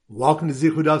Welcome to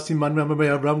Zichud Daf Siman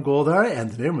Ramamay Avram Goldar, and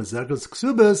today we're Maseches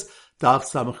Kesubos Daf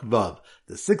Samach Vav,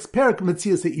 the sixth parak of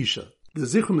Metzias Isha. The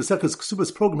Zichud Maseches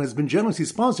Kesubos program has been generously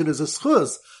sponsored as a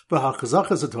schus for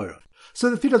Hachazachas Torah. So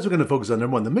the three we're going to focus on.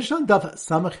 Number one, the Mishnah on Daf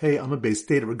Samach Hey Amud Beis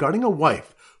stated regarding a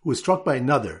wife who was struck by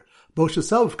another.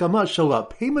 Boshasel v'kama shala,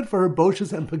 payment for her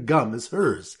boshes and pagam is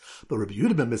hers. But Rabbi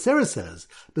Yehuda ben Beseira says,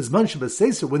 Bizman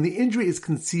shebaseser, when the injury is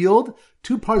concealed,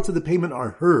 two parts of the payment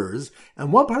are hers,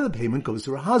 and one part of the payment goes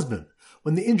to her husband.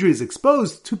 When the injury is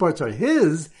exposed, two parts are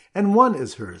his, and one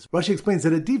is hers. Rashi explains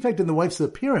that a defect in the wife's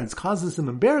appearance causes him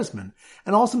embarrassment,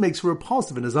 and also makes her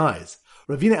repulsive in his eyes.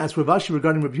 Ravina asked Rav Ashi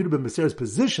regarding Rabbi Yehuda ben Beseira's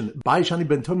position,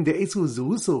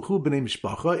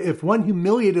 if one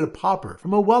humiliated a pauper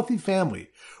from a wealthy family,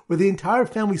 where the entire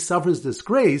family suffers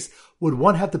disgrace, would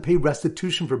one have to pay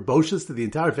restitution for boshes to the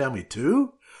entire family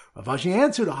too? Rav Ashi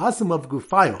answered,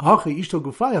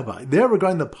 there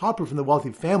regarding the pauper from the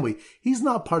wealthy family, he's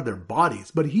not part of their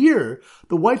bodies, but here,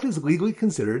 the wife is legally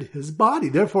considered his body.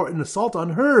 Therefore, an assault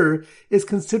on her is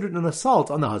considered an assault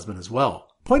on the husband as well.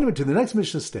 Pointing to the next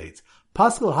Mishnah states,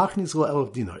 Pascal hachnis lo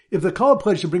elf dinar. If the Kala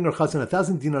pledged to bring her chassan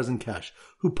 1,000 dinars in cash,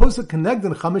 who posted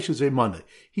connected chamish uzrei mana,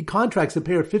 he contracts to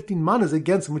pay her 15 manas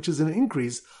against him, which is an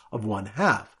increase of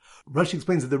 1/2. Rashi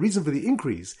explains that the reason for the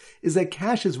increase is that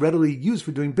cash is readily used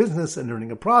for doing business and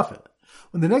earning a profit.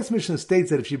 When the next Mishnah states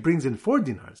that if she brings in 4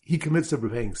 dinars, he commits to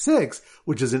repaying 6,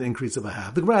 which is an increase of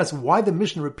 1/2. The Gemara asks why the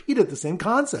Mishnah repeated the same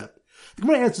concept. The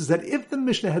Gemara answers that if the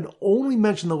Mishnah had only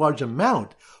mentioned the large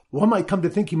amount, one might come to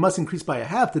think he must increase by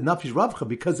 1/2 to nafish ravcha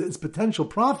because its potential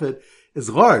profit is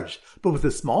large. But with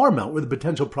a smaller amount where the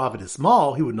potential profit is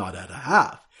small, he would not add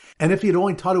 1/2. And if he had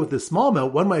only taught it with a small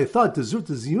amount, one might have thought to zut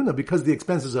to ziyuna, because the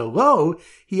expenses are low,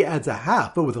 he adds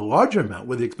 1/2. But with a larger amount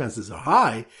where the expenses are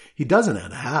high, he doesn't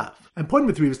add 1/2. And point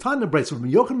number 3, he was taught in the Brayso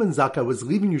when Yochanan ben Zakkai was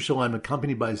leaving Yerushalayim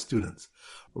accompanied by his students.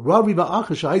 He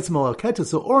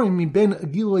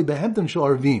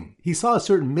saw a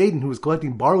certain maiden who was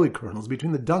collecting barley kernels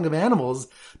between the dung of animals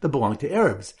that belonged to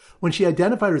Arabs. When she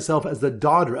identified herself as the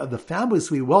daughter of the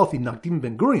fabulously wealthy Nakdim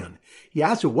ben Gurion, he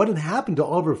asked her what had happened to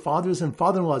all of her father's and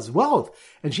father-in-law's wealth,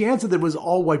 and she answered that it was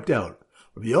all wiped out.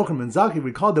 Rabbi Yochanan ben Zakkai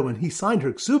recalled that when he signed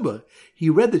her ksuba, he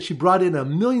read that she brought in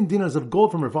 1,000,000 dinars of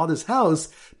gold from her father's house,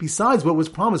 besides what was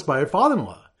promised by her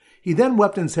father-in-law. He then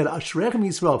wept and said, Ashrechem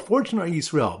Yisrael, fortunate are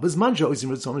Yisrael,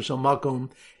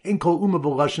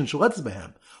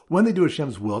 when they do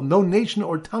Hashem's will, no nation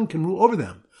or tongue can rule over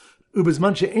them. But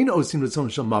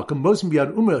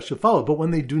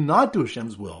when they do not do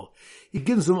Hashem's will, he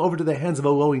gives them over to the hands of a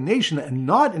lowly nation, and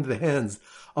not into the hands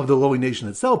of the lowly nation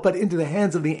itself, but into the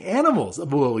hands of the animals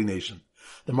of the lowly nation.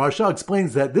 The Maharsha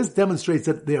explains that this demonstrates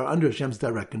that they are under Hashem's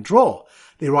direct control.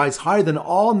 They rise higher than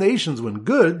all nations when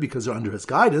good, because they're under His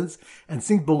guidance, and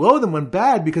sink below them when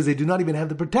bad, because they do not even have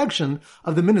the protection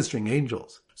of the ministering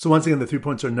angels. So once again, the 3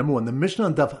 points are: number 1, the Mishnah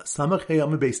on Daf Samach Hey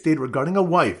Amud Beis stated regarding a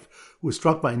wife who was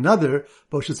struck by another,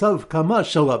 Boshasel v'kama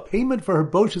shala, payment for her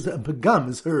boshes and pagam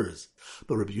is hers.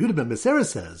 But Rabbi Yehuda ben Beseira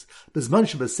says, Bizman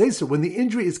shebaseser, when the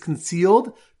injury is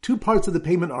concealed, two parts of the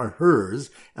payment are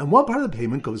hers, and one part of the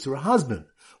payment goes to her husband.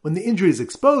 When the injury is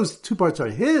exposed, two parts are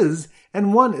his,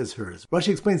 and one is hers. Rashi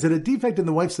explains that a defect in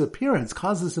the wife's appearance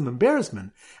causes him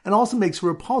embarrassment, and also makes her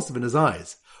repulsive in his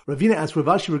eyes. Ravina asked Rav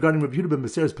Ashi regarding Rabbi Yehuda ben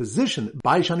Beseira's position,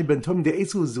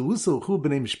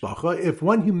 if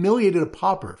one humiliated a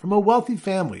pauper from a wealthy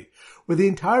family, where the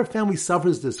entire family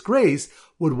suffers disgrace,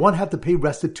 would one have to pay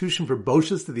restitution for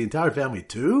boshes to the entire family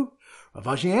too? Rav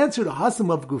Ashi answered,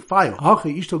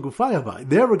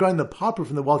 there regarding the pauper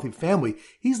from the wealthy family,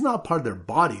 he's not part of their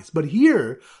bodies, but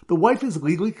here, the wife is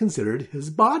legally considered his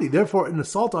body. Therefore, an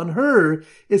assault on her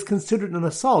is considered an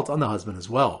assault on the husband as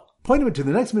well. Pointing to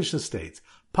the next Mishnah states,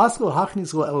 Pascal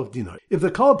hachnis lo elf dinar. If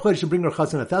the Kala pledged to bring her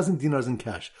chassan 1,000 dinars in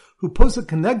cash, who posted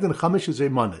connected chamish uzrei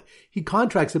mana, he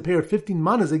contracts to pay her 15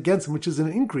 manas against him, which is an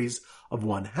increase of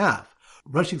 1/2.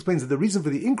 Rashi explains that the reason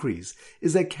for the increase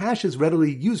is that cash is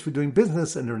readily used for doing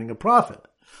business and earning a profit.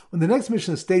 When the next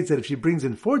Mishnah states that if she brings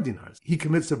in 4 dinars, he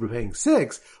commits to repaying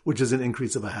 6, which is an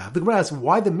increase of 1/2. The Gemara asks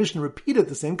why the Mishnah repeated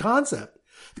the same concept.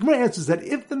 The Gemara answers that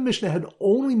if the Mishnah had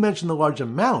only mentioned the large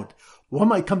amount, one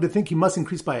might come to think he must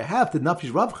increase by 1/2 to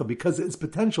nafish ravcha because its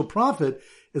potential profit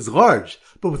is large.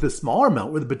 But with a smaller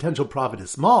amount where the potential profit is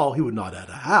small, he would not add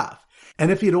 1/2. And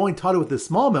if he had only taught it with a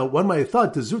small amount, one might have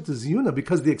thought to zut to ziyuna,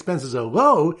 because the expenses are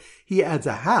low, he adds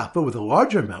 1/2. But with a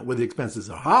larger amount where the expenses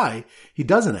are high, he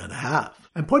doesn't add 1/2.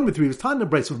 And point number 3, he was taught in the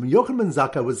Brayso when Yochanan ben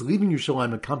Zakkai was leaving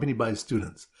Yerushalayim accompanied by his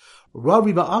students. He saw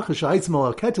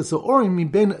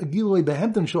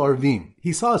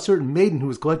a certain maiden who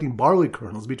was collecting barley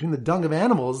kernels between the dung of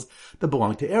animals that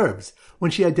belonged to Arabs.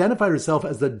 When she identified herself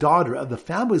as the daughter of the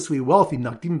fabulously wealthy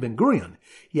Nakdim ben Gurion,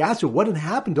 he asked her what had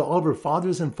happened to all of her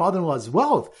father's and father-in-law's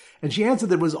wealth, and she answered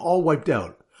that it was all wiped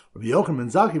out. Rabbi Yochanan ben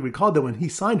Zakkai recalled that when he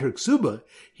signed her ksuba,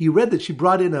 he read that she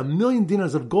brought in 1,000,000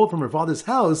 dinars of gold from her father's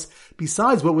house,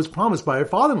 besides what was promised by her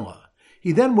father-in-law.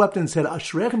 He then wept and said,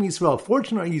 Ashrechem Yisrael,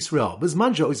 fortunate are Yisrael,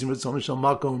 Bizman she'osim ratzon shel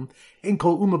makom, ein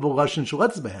kol umma v'lashon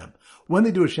sheletzes behem. When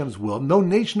they do Hashem's will, no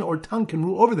nation or tongue can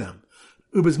rule over them.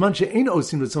 Ubizman she'ein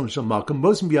osim ratzon shel makom,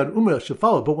 mosim biyad umma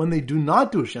shefala. But when they do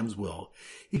not do Hashem's will,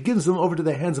 He gives them over to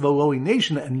the hands of a lowly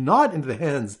nation, and not into the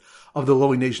hands of the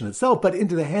lowly nation itself, but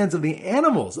into the hands of the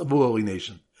animals of the lowly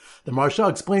nation. The Maharsha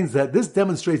explains that this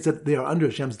demonstrates that they are under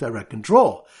Hashem's direct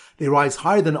control. They rise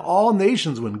higher than all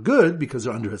nations when good, because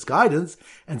they're under His guidance,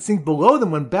 and sink below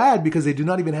them when bad, because they do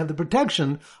not even have the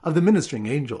protection of the ministering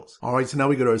angels. Alright, so now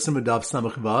we go to our Simon Daf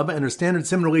Samach Vav, and our standard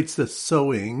Simon relates to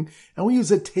sewing, and we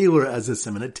use a tailor as a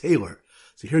Simon, a tailor.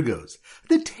 So here goes.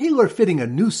 The tailor fitting a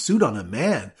new suit on a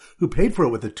man who paid for it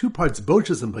with the 2 parts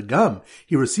boches and pagam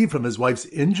he received from his wife's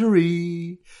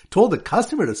injury, told the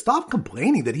customer to stop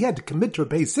complaining that he had to commit to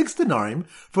repay 6 denarim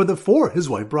for the 4 his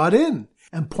wife brought in,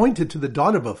 and pointed to the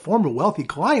daughter of a former wealthy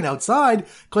client outside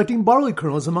collecting barley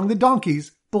kernels among the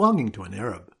donkeys belonging to an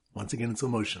Arab. Once again in slow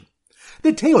motion.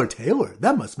 The tailor,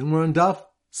 that must mean we're on Daf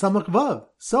Samach Vav,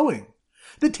 sewing.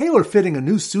 The tailor fitting a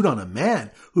new suit on a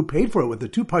man who paid for it with the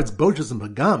 2 parts boches and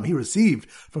pagam he received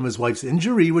from his wife's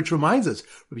injury, which reminds us,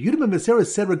 Rabbi Yehuda ben Beseira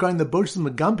said regarding the boches and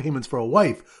pagam payments for a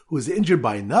wife who is injured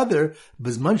by another,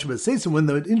 Bizman shebeseisa, when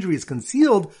the injury is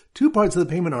concealed, 2 parts of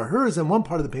the payment are hers and 1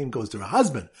 part of the payment goes to her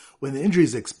husband. When the injury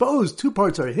is exposed, 2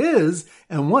 parts are his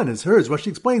and 1 is hers. Rashi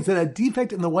explains that a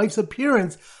defect in the wife's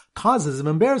appearance causes him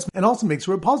embarrassment and also makes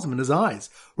her repulsive in his eyes.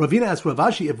 Ravina asked Rav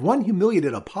Ashi, if one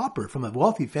humiliated a pauper from a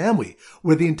wealthy family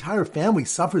where the entire family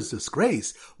suffers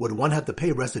disgrace, would one have to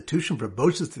pay restitution for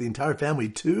boches to the entire family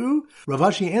too? Rav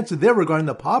Ashi answered there regarding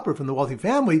the pauper from the wealthy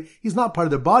family, he's not part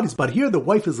of their bodies, but here the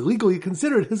wife is legally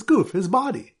considered his goof, his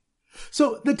body.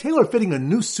 So the tailor fitting a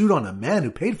new suit on a man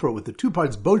who paid for it with the 2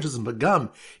 parts boches and pagam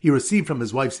he received from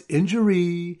his wife's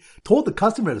injury, told the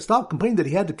customer to stop complaining that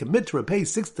he had to commit to repay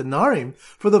 6 denarim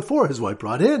for the 4 his wife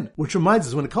brought in. Which reminds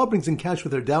us, when a couple brings in cash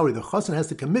with their dowry, the chassan has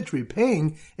to commit to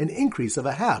repaying an increase of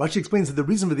a half. Rashi explains that the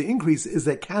reason for the increase is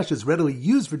that cash is readily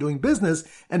used for doing business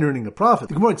and earning a profit.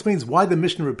 The Gemara explains why the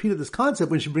Mishnah repeated this concept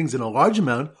when she brings in a large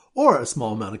amount or a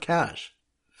small amount of cash.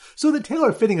 So the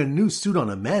tailor fitting a new suit on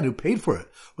a man who paid for it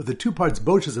with the 2 parts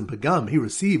boches and pagam he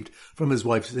received from his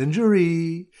wife's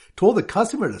injury, told the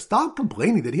customer to stop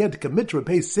complaining that he had to commit to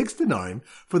repay 6 denarim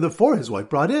for the 4 his wife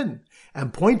brought in,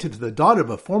 and pointed to the daughter of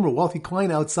a former wealthy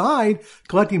client outside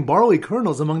collecting barley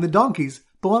kernels among the donkeys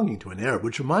belonging to an Arab,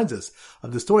 which reminds us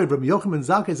of the story of Rabbi Yochanan ben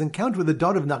Zakkai's encounter with the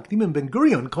daughter of Nakdim ben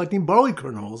Gurion collecting barley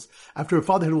kernels after her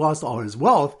father had lost all his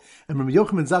wealth, and Rabbi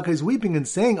Yochanan ben Zakkai is weeping and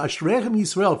saying, Ashrechem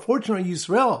Yisrael, fortunate are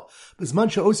Yisrael, Bizman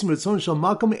she'osim ratzon shel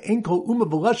makom, ein kol umma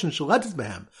v'lashon sheletzes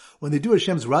behem. When they do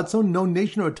Hashem's ratzon, no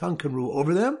nation or tongue can rule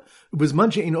over them.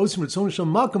 Bizman she'ein osim ratzon shel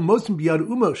makom, mosim biyad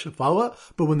umma shefala.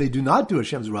 But when they do not do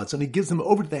Hashem's ratzon, He gives them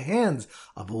over to the hands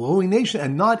of a lowly nation,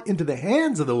 and not into the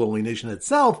hands of the lowly nation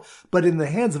itself, but in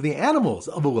the hands of the animals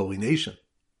of a lowly nation.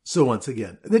 So once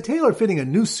again, the tailor fitting a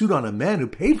new suit on a man who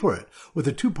paid for it with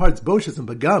the 2 parts boches and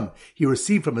pagam he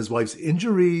received from his wife's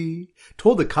injury,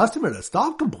 told the customer to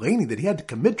stop complaining that he had to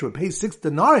commit to repay 6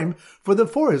 denarim for the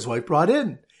 4 his wife brought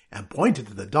in, and pointed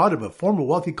to the daughter of a former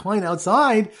wealthy client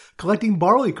outside collecting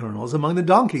barley kernels among the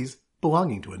donkeys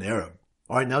belonging to an Arab.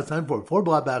 Alright, now it's time for 4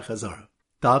 Blat Bach Chazara.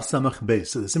 Daf Samach Beis.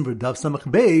 So the symbol for Daf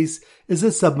Samach Beis is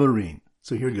a submarine.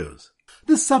 So here goes.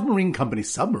 The submarine company,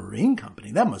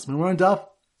 that must mean we're on Daf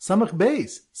Samach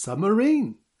Beis,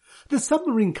 submarine. The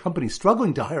submarine company,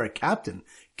 struggling to hire a captain,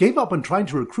 gave up on trying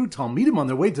to recruit Talmidim on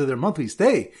their way to their monthly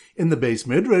stay in the Beis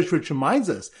Midrash, which reminds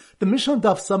us, the Mishnah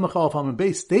Daf Samach Alef Amud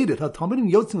Beis stated,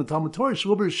 "Talmidim yotzim l'Talmud Torah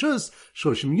shelo b'reshus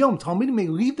shoshim yom." Talmidim may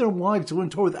leave their wives to learn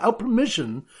Torah without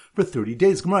permission for 30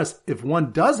 days. Gemara asks, if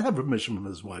one does have permission from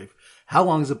his wife, how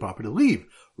long is it proper to leave?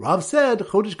 Rav said,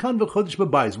 Chodesh kan v'chodesh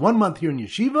b'bayis, 1 month here in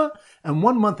yeshiva and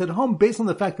 1 month at home, based on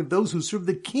the fact that those who serve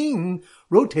the king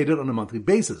rotated on a monthly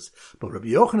basis. But Rabbi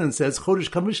Yochanan says, Chodesh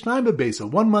kan v'shnayim b'bayis,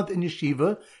 1 month in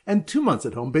yeshiva and 2 months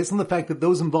at home, based on the fact that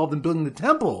those involved in building the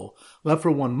temple left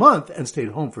for 1 month and stayed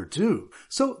home for 2.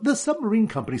 So the submarine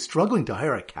company, struggling to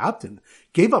hire a captain,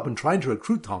 gave up on trying to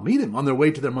recruit Talmidim on their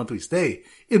way to their monthly stay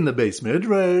in the Beis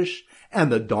Midrash, And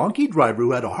the donkey driver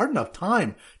who had a hard enough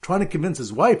time trying to convince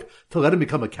his wife to let him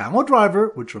become a camel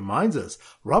driver, which reminds us,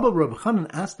 Rabbi Chanan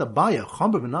asked Abaya,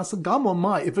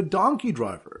 if a donkey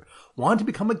driver wanted to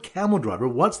become a camel driver,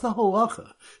 what's the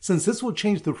halacha? Since this will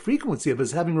change the frequency of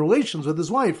his having relations with his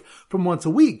wife from once a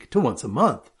week to once a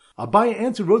month. Abaya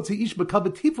answered,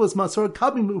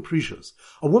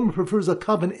 a woman prefers a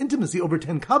kav in intimacy over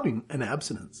 10 kavim in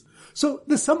abstinence. So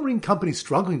the submarine company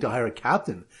struggling to hire a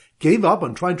captain gave up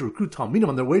on trying to recruit Talmidim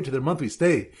on their way to their monthly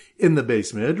stay in the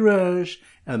Beis Midrash,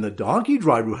 and the donkey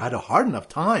driver who had a hard enough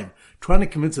time trying to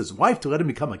convince his wife to let him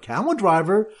become a camel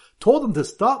driver told him to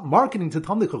stop marketing to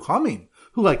Talmidei Chachamim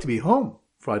who like to be home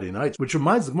Friday nights, which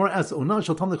reminds the Gemara asks, Ona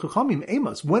shel Talmidei Chachamim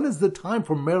Amos, when is the time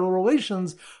for marital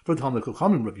relations for Talmidei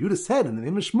Chachamim? Rav Yehuda said in the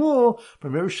name of Shmuel,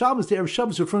 from Erev Shabbos to Erev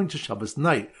Shabbos, referring to Shabbos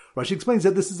night. Rashi explains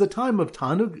that this is a time of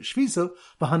Tanug, Shvisa,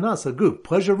 V'hanas Haguf,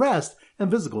 pleasure, rest, and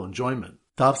physical enjoyment.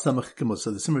 Dav Samach Gimel, so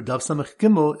the Simmer Dav Samach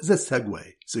Gimel is a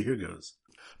segue. So here goes.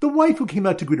 The wife who came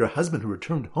out to greet her husband who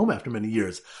returned home after many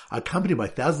years, accompanied by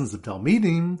thousands of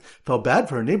Talmidim, felt bad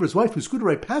for her neighbor's wife who scooted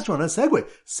right past her on a Segway.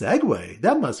 Segway?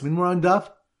 That must mean we're on Daf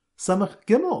Samach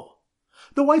Gimel.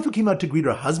 The wife who came out to greet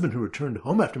her husband who returned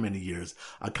home after many years,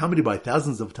 accompanied by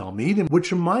thousands of Talmidim,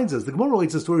 which reminds us, the Gemara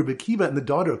relates the story of Akiva and the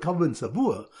daughter of Kalva ben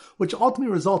Savua, which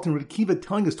ultimately resulted in Akiva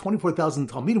telling his 24,000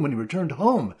 Talmidim when he returned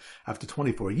home after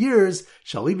 24 years,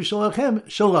 Shali v'shalachem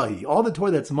shalahi, all the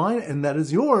Torah that's mine and that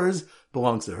is yours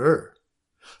belongs to her.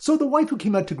 So the wife who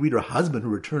came out to greet her husband who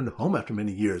returned home after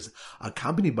many years,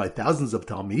 accompanied by thousands of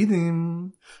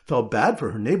Talmidim, felt bad for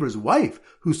her neighbor's wife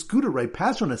who scooted right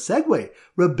past her on a Segway,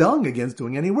 rebelling against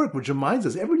doing any work, which reminds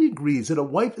us everybody agrees that a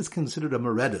wife is considered a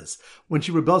meredes when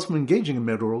she rebels from engaging in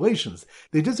marital relations.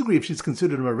 They disagree if she's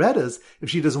considered a meredes if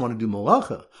she doesn't want to do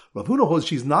malacha. Rav Huna holds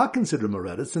she's not considered a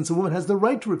meredes since a woman has the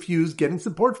right to refuse getting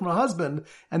support from her husband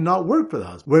and not work for the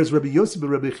husband. Whereas Rabbi Yossi ben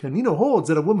Rabbi Chanina holds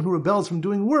that a woman who rebels from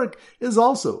doing work is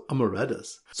also a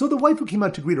meredes. So the wife who came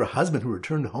out to greet her husband who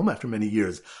returned home after many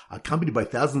years, accompanied by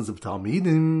thousands of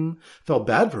Talmidim, felt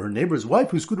bad for her neighbor's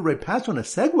wife who scooted right past her on a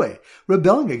Segway,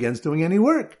 rebelling against doing any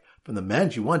work from the man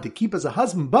she wanted to keep as a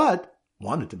husband, but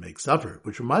wanted to make suffer.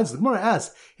 Which reminds the Gemara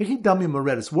asks,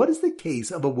 what is the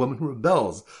case of a woman who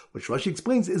rebels? Which Rashi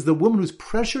explains is the woman who's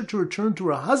pressured to return to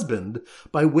her husband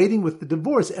by waiting with the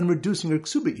divorce and reducing her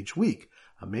ksuba each week.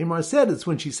 Maimar said it's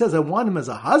when she says, I want him as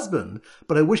a husband,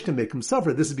 but I wish to make him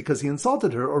suffer. This is because he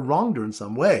insulted her or wronged her in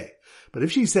some way. But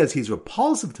if she says he's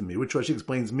repulsive to me, which Rashi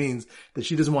explains means that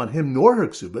she doesn't want him nor her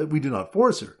ksuba, we do not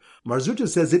force her. Marzuta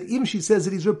says that even if she says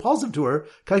that he's repulsive to her,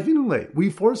 kaifinule,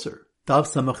 we force her. Dav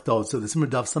Samach Daled. So the Simmer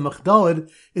Dav Samach Daled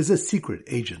is a secret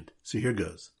agent. So here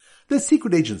goes. The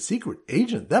secret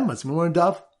agent, that must mean we're in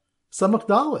Dav Samach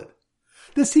Daled.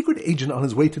 The secret agent on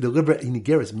his way to deliver a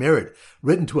Nigeris merit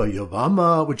written to a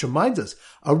Yavama, which reminds us,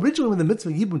 originally when the mitzvah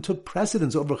Yibum took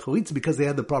precedence over Chalitza because they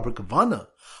had the proper Kavana,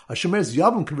 a Shemer's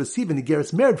Yavam could receive a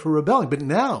Nigeris merit for rebelling. But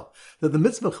now that the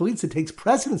mitzvah Chalitza takes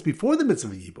precedence before the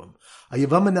mitzvah Yibum, a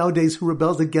Yavama nowadays who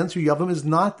rebels against her Yavam is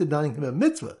not denying him a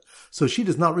mitzvah, so she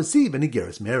does not receive a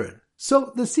Nigeris merit.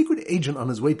 So the secret agent on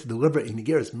his way to deliver a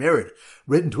Nigeris merit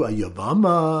written to a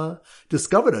Yavama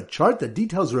discovered a chart that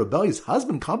details a rebellious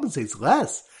husband compensates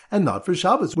less and not for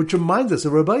Shabbos, which reminds us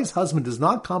a rebellious husband does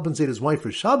not compensate his wife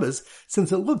for Shabbos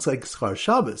since it looks like schar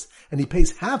Shabbos, and he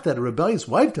pays half that a rebellious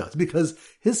wife does because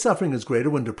his suffering is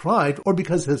greater when deprived or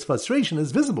because his frustration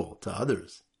is visible to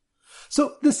others.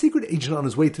 So the secret agent on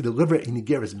his way to deliver a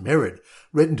Nigeris merit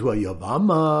written to a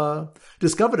Yavama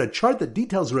discovered a chart that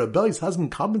details a rebellious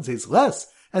husband compensates less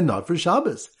and not for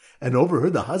Shabbos, and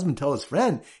overheard the husband tell his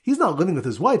friend he's not living with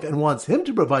his wife and wants him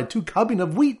to provide 2 kabin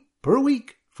of wheat per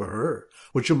week for her.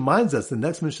 Which reminds us, the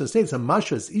next Mishnah states,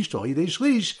 Hamashras ishto yidei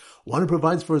shlish, one who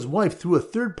provides for his wife through a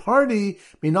third party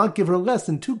may not give her less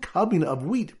than 2 kabin of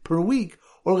wheat per week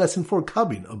or less than 4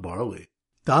 kabin of barley.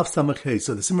 Dav Samachay.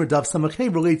 So the Simmer Dav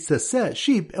Samachay relates to seh,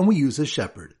 sheep, and we use a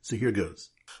shepherd. So here goes.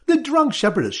 The drunk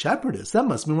shepherdess, that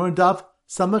must mean we're in Dav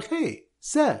Samachay,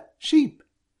 seh, sheep.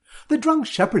 The drunk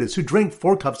shepherdess who drank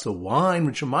 4 cups of wine,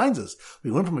 which reminds us,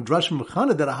 we learned from a drush from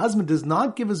Mechana that a husband does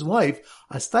not give his wife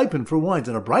a stipend for wines,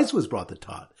 and a brisa was brought that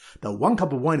taught that 1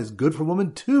 cup of wine is good for a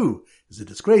woman, 2 is a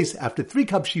disgrace. After 3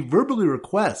 cups, she verbally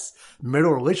requests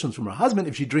marital relations from her husband.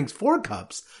 If she drinks 4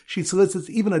 cups, she solicits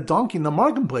even a donkey in the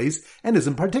marketplace and is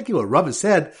in particular. Rava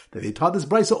said that they taught this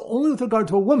brisa only with regard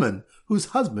to a woman whose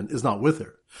husband is not with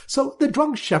her. So the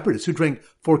drunk shepherdess who drank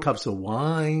 4 cups of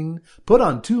wine put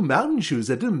on 2 mountain shoes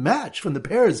that didn't match from the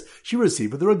pairs she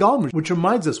received with the regalim, which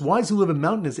reminds us wives who live in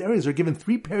mountainous areas are given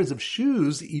 3 pairs of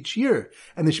shoes each year,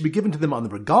 and they should be given to them on the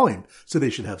regalim, so they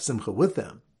should have simcha with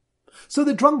them. So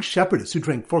the drunk shepherdess who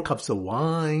drank 4 cups of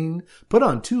wine put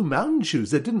on 2 mountain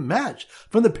shoes that didn't match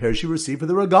from the pair she received for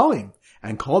the regalim,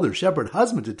 and called her shepherd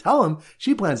husband to tell him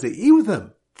she plans to eat with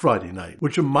him Friday night.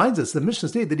 Which reminds us, the Mishnah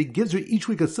states that he gives her each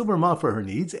week a silver ma for her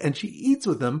needs, and she eats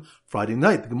with him Friday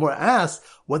night. The Gemara asks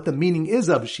what the meaning is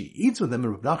of she eats with him,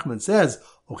 and Rav Nachman says,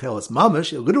 Ochelas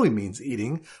mamish, it literally means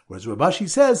eating, whereas Rabashi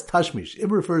says tashmish, it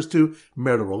refers to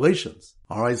marital relations.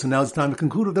 Alright, so now it's time to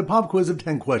conclude with the pop quiz of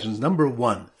 10 questions. Number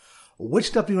 1. Which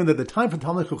stuff do you know that the time for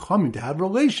Talmud Chachamim to have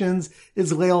relations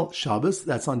is Leil Shabbos?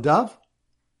 That's on Daf.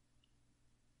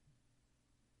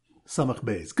 Samach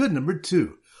Beis. Good. Number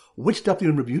 2. Which stuff do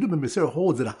you know Rabbi Yehuda ben Becerra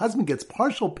holds that a husband gets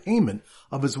partial payment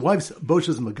of his wife's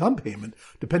Boshas Magam payment,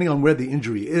 depending on where the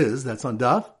injury is? That's on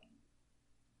Daf.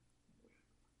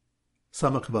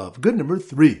 Samach Vav. Good. Number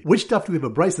 3. Which stuff do we have a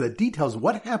brisa that details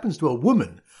what happens to a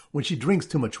woman when she drinks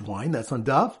too much wine? That's on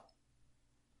Daf.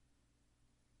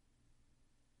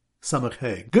 Samach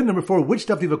Hey. Good. Number 4. Which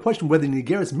stuff do you have a question whether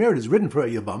Nigeris merit is written for a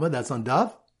Yavama? That's on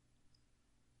Daf.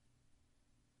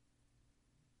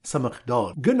 Samach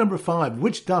Dal. Good. Number 5.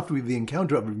 Which daf do we have the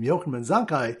encounter of Rabbi Yochanan ben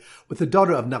Zakkai with the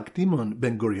daughter of Nakdimon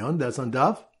ben Gurion? That's on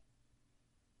Daf.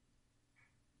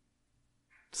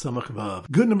 Samach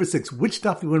Vav. Good. Number 6. Which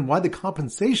daf do we learn why the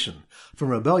compensation from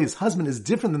a rebellious husband is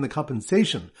different than the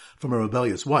compensation from a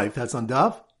rebellious wife? That's on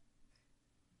Daf.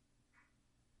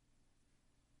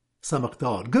 Samach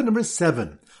Dal. Good. Number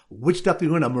 7. Which daf do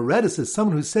we learn a Moretus is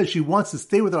someone who says she wants to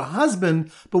stay with her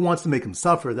husband but wants to make him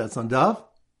suffer? That's on Daf.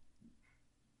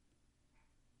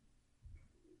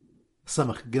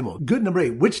 Samach Gimel. Good. Number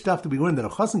 8. Which daf do we learn that a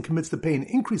chassan commits to pay an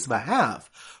increase of a half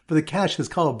for the cash his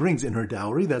kala brings in her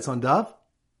dowry? That's on Daf.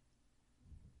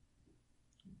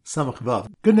 Samach Vav.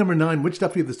 Good. Number 9. Which daf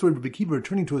do we have the story of Rabbi Akiva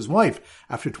returning to his wife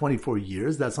after 24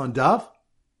 years? That's on Daf.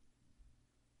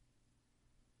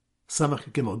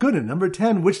 Samach Gimel. Good. And number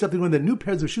 10. Which daf do we learn that new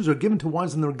pairs of shoes are given to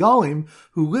wives in the regalim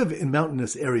who live in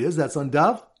mountainous areas? That's on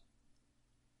Daf.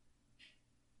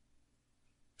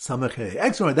 Samach Hey.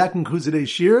 Excellent. That concludes today's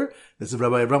shir. This is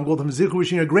Rabbi Avram Gold from Zichu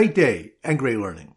wishing you a great day and great learning.